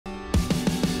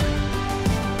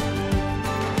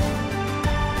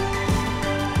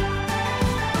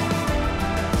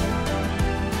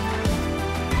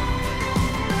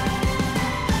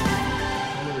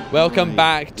Welcome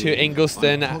back to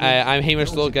Ingliston. I'm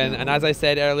Hamish Logan, and as I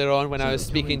said earlier on when I was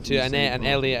speaking to Annette and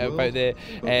Elliot about the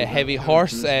Heavy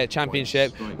Horse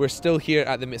Championship, we're still here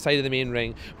at the side of the main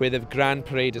ring where the Grand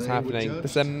Parade is happening.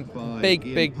 This is a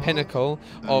big pinnacle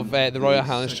of the Royal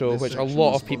Highland Show, which a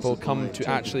lot of people come to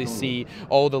actually see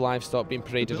all the livestock being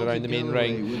paraded around the main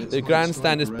ring. The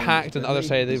grandstand is packed on the other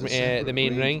side of the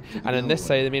main ring, and on this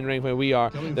side of the main ring where we are,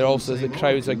 there also the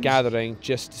crowds are gathering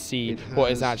just to see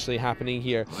what is actually happening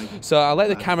here. So I'll let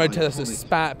the camera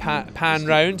pan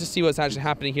round to see what's actually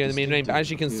happening here in the main ring. But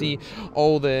as you can see,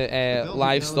 all the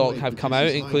livestock have come out,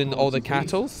 including all the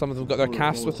cattle. Some of them got their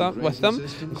calves with them,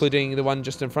 including the one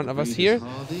just in front of us here,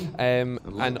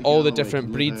 and all the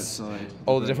different breeds.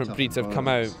 All the different breeds have come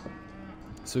out.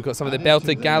 So we've got some of the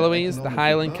belted Galloways, the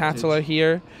Highland cattle are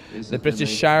here, the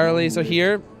British Charolais are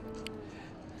here.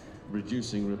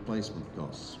 Reducing replacement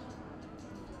costs.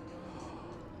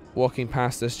 Walking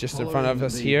past us just in front of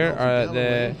us here are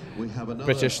the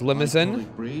British Limousin,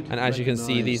 and as you can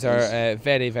see, these are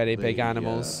very big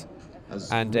animals.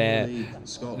 And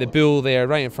the bull there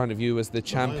right in front of you was the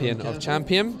champion of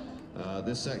champion.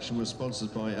 This section was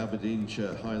sponsored by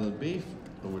Aberdeenshire Highland Beef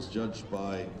and was judged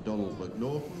by Donald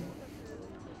McNaughton.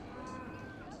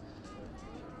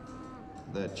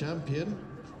 Their champion.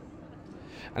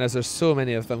 And as there's so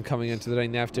many of them coming into the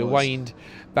ring, they have to wind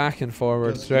back and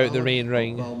forward throughout the main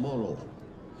ring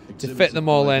to fit them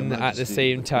all in at the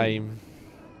same time.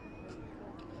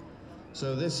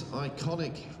 So this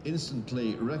iconic,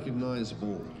 instantly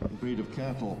recognizable breed of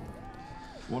cattle,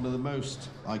 one of the most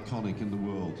iconic in the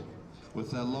world,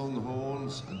 with their long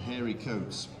horns and hairy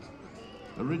coats,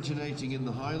 originating in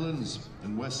the Highlands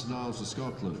and Western Isles of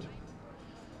Scotland,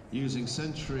 using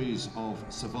centuries of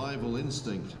survival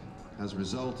instinct, has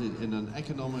resulted in an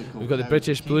economical. We've got the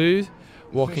British Blue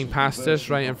walking past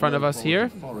us right in front of us here.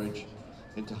 Forage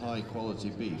into high quality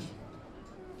beef.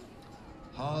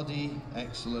 Hardy,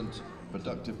 excellent,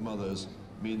 productive mothers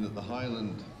mean that the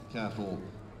Highland cattle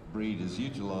breed is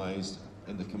utilised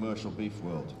in the commercial beef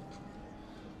world.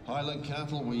 Highland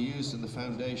cattle were used in the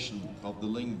foundation of the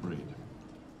Ling breed.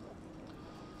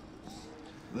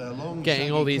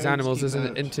 Getting all these animals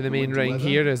into the main ring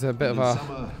here is a bit of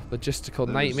a logistical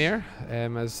nightmare,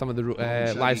 as some of the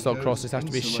livestock crosses have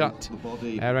to be shut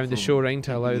around the show ring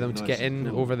to allow them to get in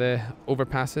over the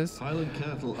overpasses.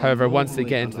 However, once they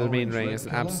get into the main ring, it's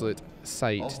an absolute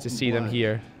sight to see them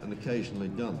here. And occasionally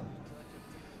done.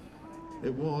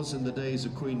 It was in the days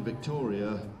of Queen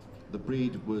Victoria, the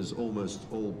breed was almost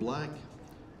all black,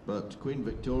 but Queen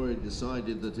Victoria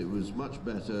decided that it was much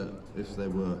better if they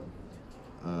were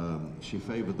she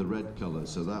favoured the red colour,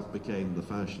 so that became the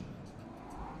fashion.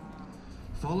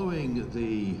 Following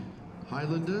the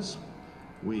Highlanders,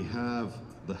 we have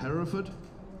the Hereford.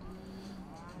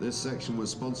 This section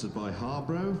was sponsored by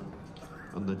Harborough,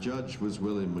 and the judge was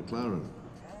William McLaren.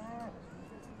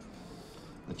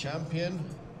 The champion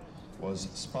was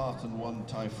Spartan 1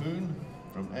 Typhoon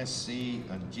from SC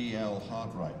and GL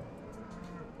Hartright.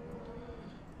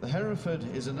 The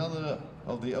Hereford is another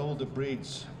of the older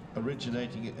breeds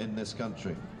originating in this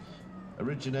country,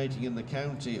 originating in the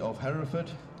county of Hereford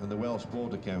and the Welsh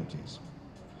border counties.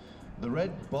 The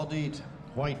red-bodied,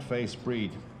 white-faced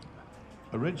breed,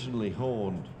 originally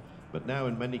horned, but now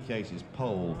in many cases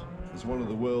polled, is one of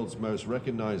the world's most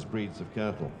recognised breeds of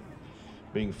cattle,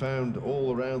 being found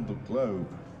all around the globe.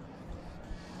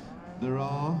 There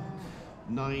are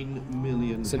 9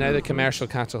 million. So now the commercial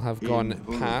cattle have gone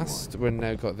past. We've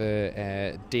now got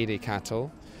the dairy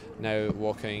cattle now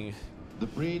walking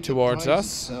towards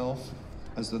us.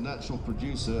 As the natural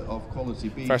producer of quality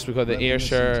beef. First we've got the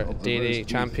Ayrshire Dairy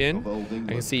Champion.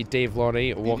 I can see Dave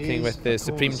Laurie walking with the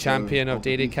Supreme Champion of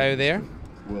Dairy Cow there.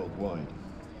 Worldwide.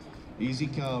 Easy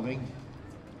carving,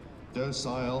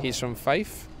 docile. He's from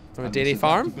Fife, from a dairy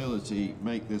farm. Adaptability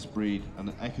make this breed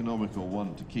an economical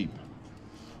one to keep.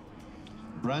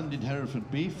 Branded Hereford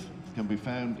beef can be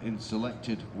found in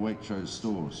selected Waitrose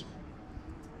stores.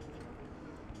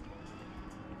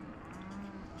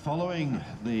 Following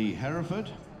the Hereford,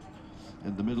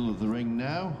 in the middle of the ring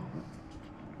now,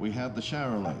 we have the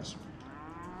Charolais.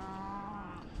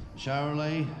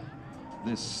 Charolais,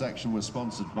 this section was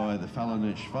sponsored by the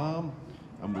Fallonish Farm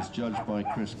and was judged by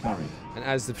Chris Curry. And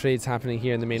as the parade's happening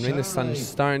here in the main ring, the sun's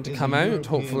starting to come out.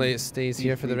 Hopefully it stays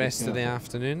here for the rest of the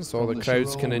afternoon, so all the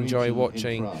crowds can enjoy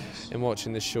watching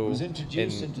the show in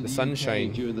the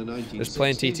sunshine. There's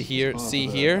plenty to see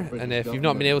here, and if you've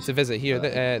not been able to visit here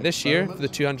this year for the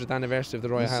 200th anniversary of the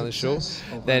Royal Highland Show,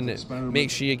 then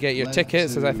make sure you get your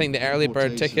tickets, as I think the early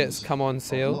bird tickets come on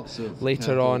sale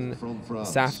later on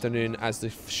this afternoon as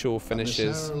the show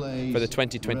finishes for the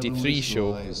 2023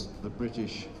 show. The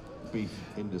British beef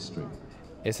industry.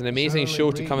 It's an amazing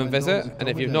show to come and visit, and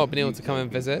if you've not been able to come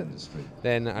and visit,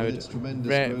 then I would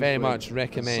very much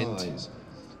recommend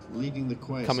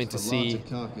coming to see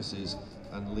carcasses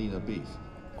and leaner beef.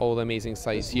 all the amazing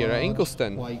sights here at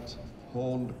Ingliston. White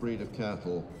horned breed of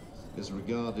cattle is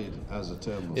regarded as a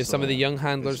terminal. There's some of the young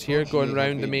handlers here going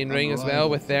around the main ring as well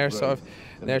with their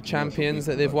their champions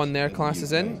that they've won their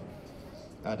classes in,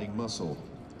 adding muscle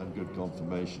and good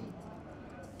conformation.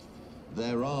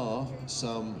 There are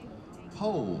some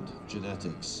polled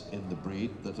genetics in the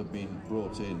breed that have been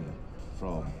brought in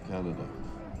from Canada.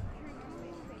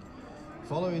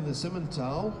 Following the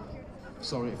Simmental,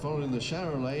 following the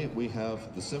Charolais, we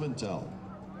have the Simmental,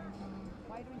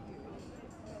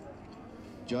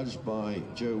 judged by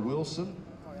Joe Wilson.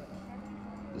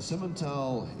 The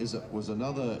Simmental was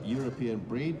another European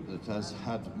breed that has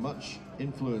had much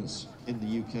influence in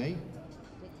the UK.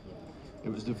 It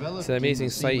was developed. It's an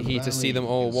amazing sight here to see them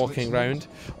all walking around,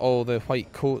 all the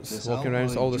white coats walking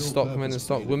around, all the stockmen and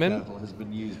stockwomen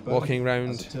walking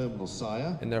around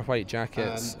in their white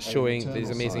jackets, showing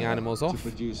these amazing animals off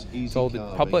to all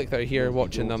the public that are here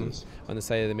watching them on the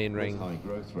side of the main ring.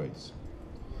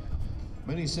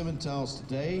 Many Simmentals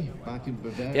today back in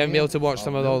Bavaria. If you haven't been able to watch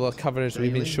some of all the coverage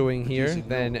we've been showing here,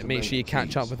 then make sure you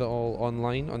catch up with it all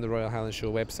online on the Royal Highland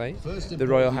Show website. The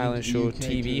Royal Highland Show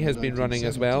TV has been running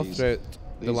as well throughout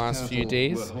the last few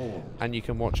days, and you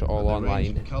can watch it all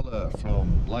online. Colour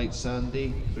from light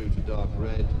sandy through to dark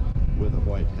red with a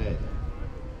white head.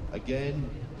 Again,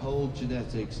 polled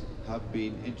genetics have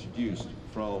been introduced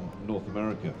from North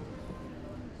America.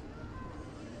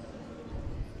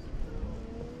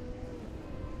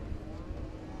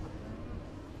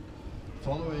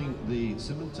 Following the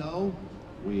Simmental,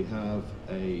 we have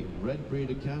a red breed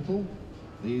of cattle.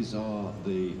 These are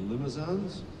the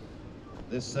Limousins.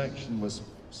 This section was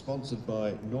sponsored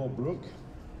by Norbrook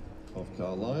of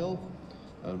Carlisle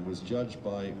and was judged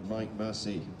by Mike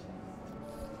Massey.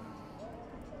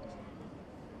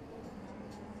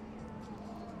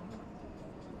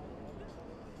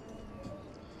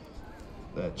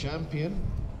 Their champion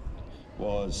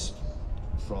was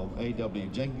from A.W.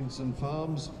 Jenkinson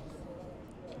Farms,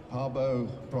 Parbo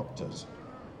Proctors.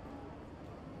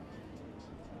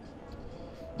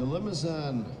 The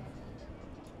Limousin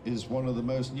is one of the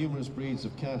most numerous breeds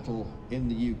of cattle in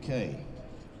the UK.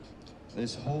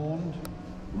 This horned,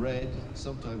 red,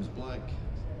 sometimes black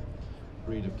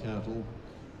breed of cattle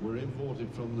were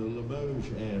imported from the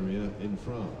Limoges area in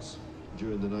France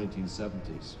during the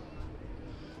 1970s.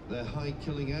 Their high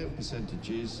killing out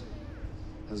percentages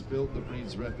has built the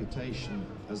breed's reputation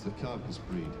as the carcass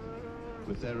breed,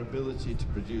 with their ability to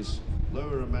produce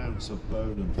lower amounts of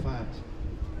bone and fat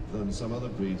than some other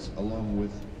breeds, along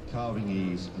with calving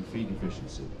ease and feed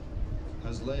efficiency,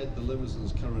 has led the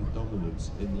Limousin's current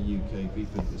dominance in the UK beef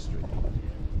industry.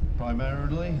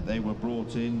 Primarily, they were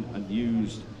brought in and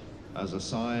used as a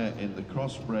sire in the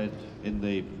crossbred in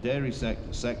the dairy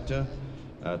sector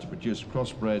to produce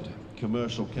crossbred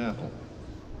commercial cattle.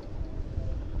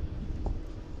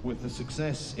 With the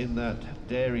success in that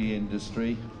dairy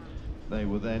industry, they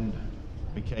were then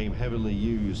became heavily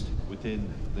used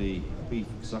within the beef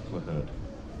suckler herd.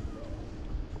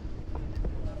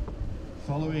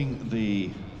 Following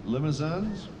the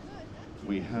Limousins,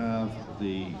 we have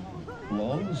the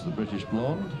Blondes, the British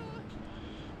Blonde,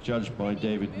 judged by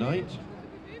David Knight.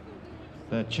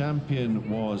 Their champion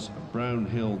was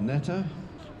Brownhill Netta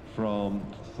from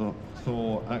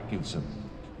Thor Atkinson.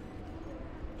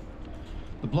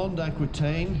 The Blonde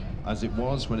Aquitaine, as it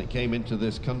was when it came into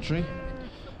this country,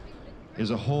 is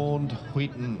a horned,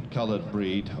 wheaten-coloured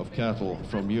breed of cattle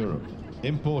from Europe.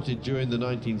 Imported during the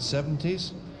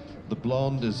 1970s, the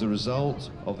Blonde is the result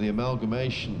of the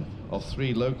amalgamation of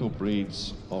 3 local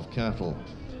breeds of cattle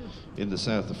in the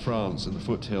south of France and the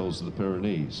foothills of the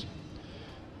Pyrenees: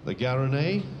 the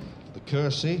Garonnais, the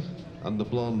Quercy, and the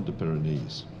Blonde de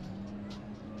Pyrenees.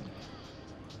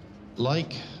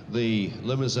 Like the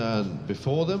Limousin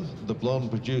before them, the Blonde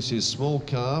produces small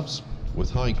calves with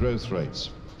high growth rates,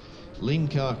 lean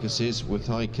carcasses with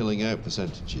high killing out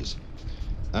percentages,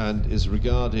 and is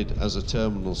regarded as a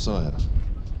terminal sire.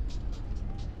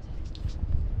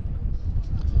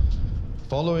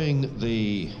 Following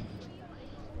the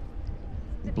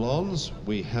Blondes,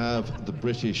 we have the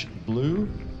British Blue.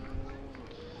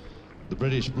 The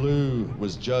British Blue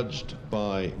was judged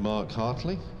by Mark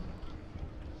Hartley.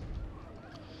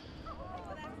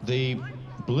 The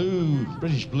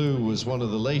British Blue was one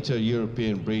of the later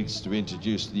European breeds to be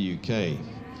introduced to the UK.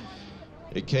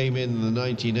 It came in the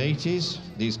 1980s.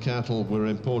 These cattle were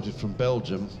imported from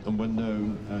Belgium and were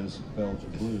known as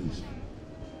Belgian Blues.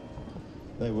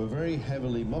 They were very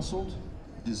heavily muscled,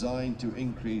 designed to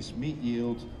increase meat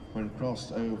yield when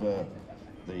crossed over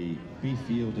the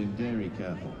beef-yielding dairy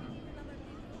cattle.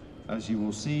 As you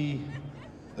will see,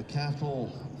 the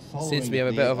cattle seems to be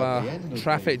a bit of a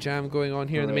traffic jam going on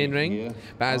here in the main ring,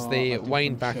 but as they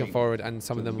wind back and forward and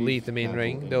some of them leave the main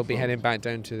ring, they'll be heading back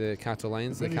down to the cattle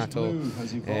lines. The cattle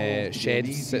shed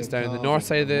sits down the north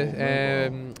side of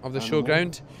the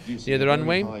showground near the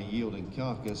runway, high-yielding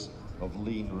carcass of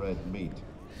lean red meat.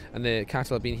 and the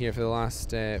cattle have been here for the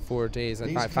last 4 days,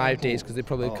 in fact 5 days, because they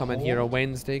probably come in here on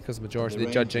Wednesday, because the majority of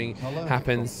the judging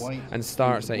happens and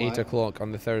starts at 8 o'clock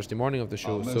on the Thursday morning of the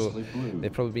show, so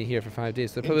they've probably been here for 5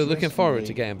 days. They're probably looking forward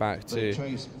to getting back to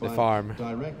the farm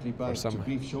for some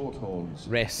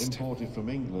rest. Imported from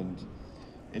England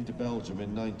into Belgium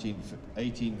in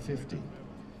 1850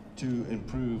 to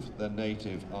improve their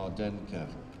native Ardennes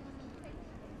cattle.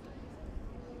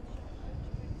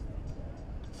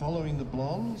 Following the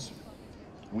blondes,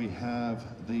 we have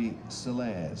the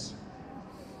Solaires.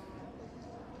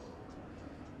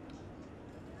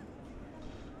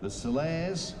 The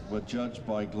Solaires were judged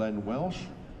by Glenn Welsh.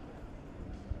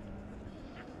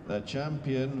 Their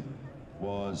champion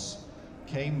was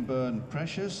Caneburn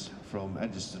Precious from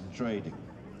Ediston Trading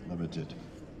Limited.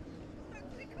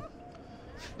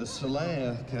 The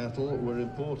Solaire cattle were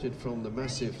imported from the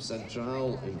Massif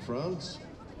Central in France,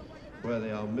 where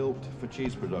they are milked for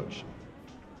cheese production.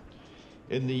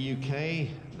 In the UK,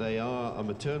 they are a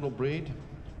maternal breed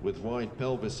with wide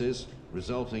pelvises,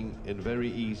 resulting in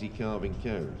very easy calving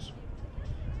cows.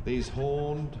 These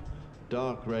horned,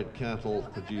 dark red cattle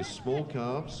produce small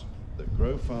calves that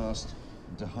grow fast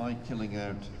into high killing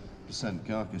out percent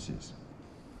carcasses.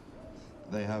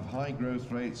 They have high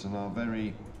growth rates and are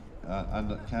very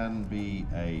and can be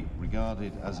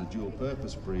regarded as a dual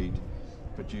purpose breed,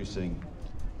 producing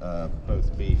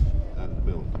both beef and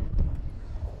milk.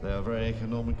 They are very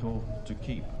economical to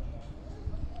keep.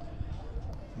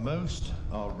 Most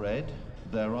are red.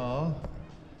 There are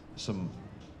some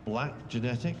black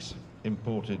genetics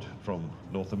imported from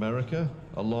North America,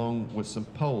 along with some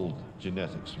polled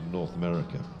genetics from North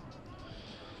America.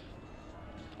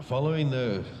 Following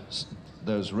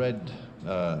those red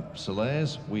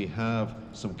Solaires, we have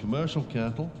some commercial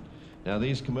cattle. Now,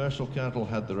 these commercial cattle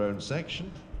had their own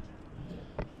section.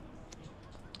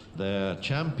 Their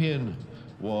champion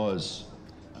was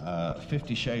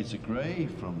 50 Shades of Grey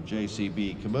from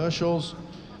JCB Commercials.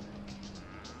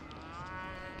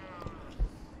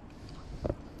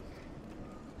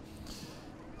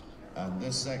 And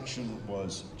this section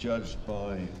was judged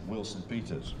by Wilson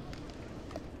Peters.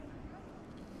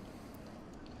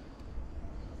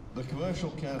 The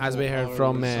commercial cattle, as we heard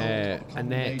from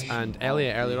Annette and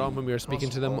Elliot earlier on when we were speaking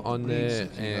to them on the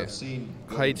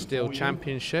Clydesdale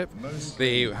Championship,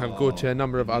 they have go to a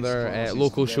number of other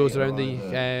local shows around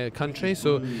the country.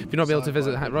 So if you're not able to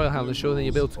visit the Royal Highland Show, then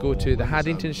you'll be able to go to the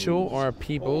Haddington Show or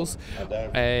Peebles,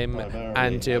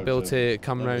 and you'll be able to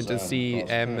come around and see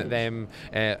them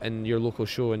in your local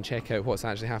show and check out what's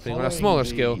actually happening on a smaller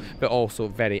scale, but also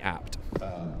very apt.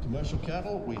 Commercial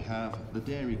cattle, we have the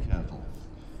dairy cattle.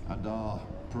 And our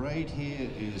parade here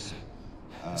is...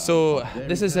 So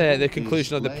this is the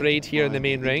conclusion of the parade here in the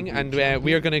main ring, and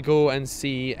we are going to go and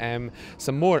see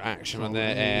some more action on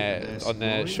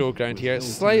the showground here.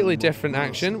 Slightly different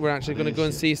action. We're actually going to go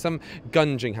and see some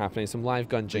gunging happening, some live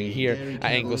gunging here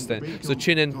at Ingliston. So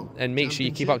tune in and make sure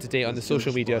you keep up to date on the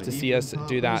social media to see us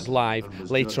do that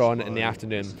live later on in the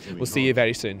afternoon. We'll see you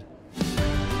very soon.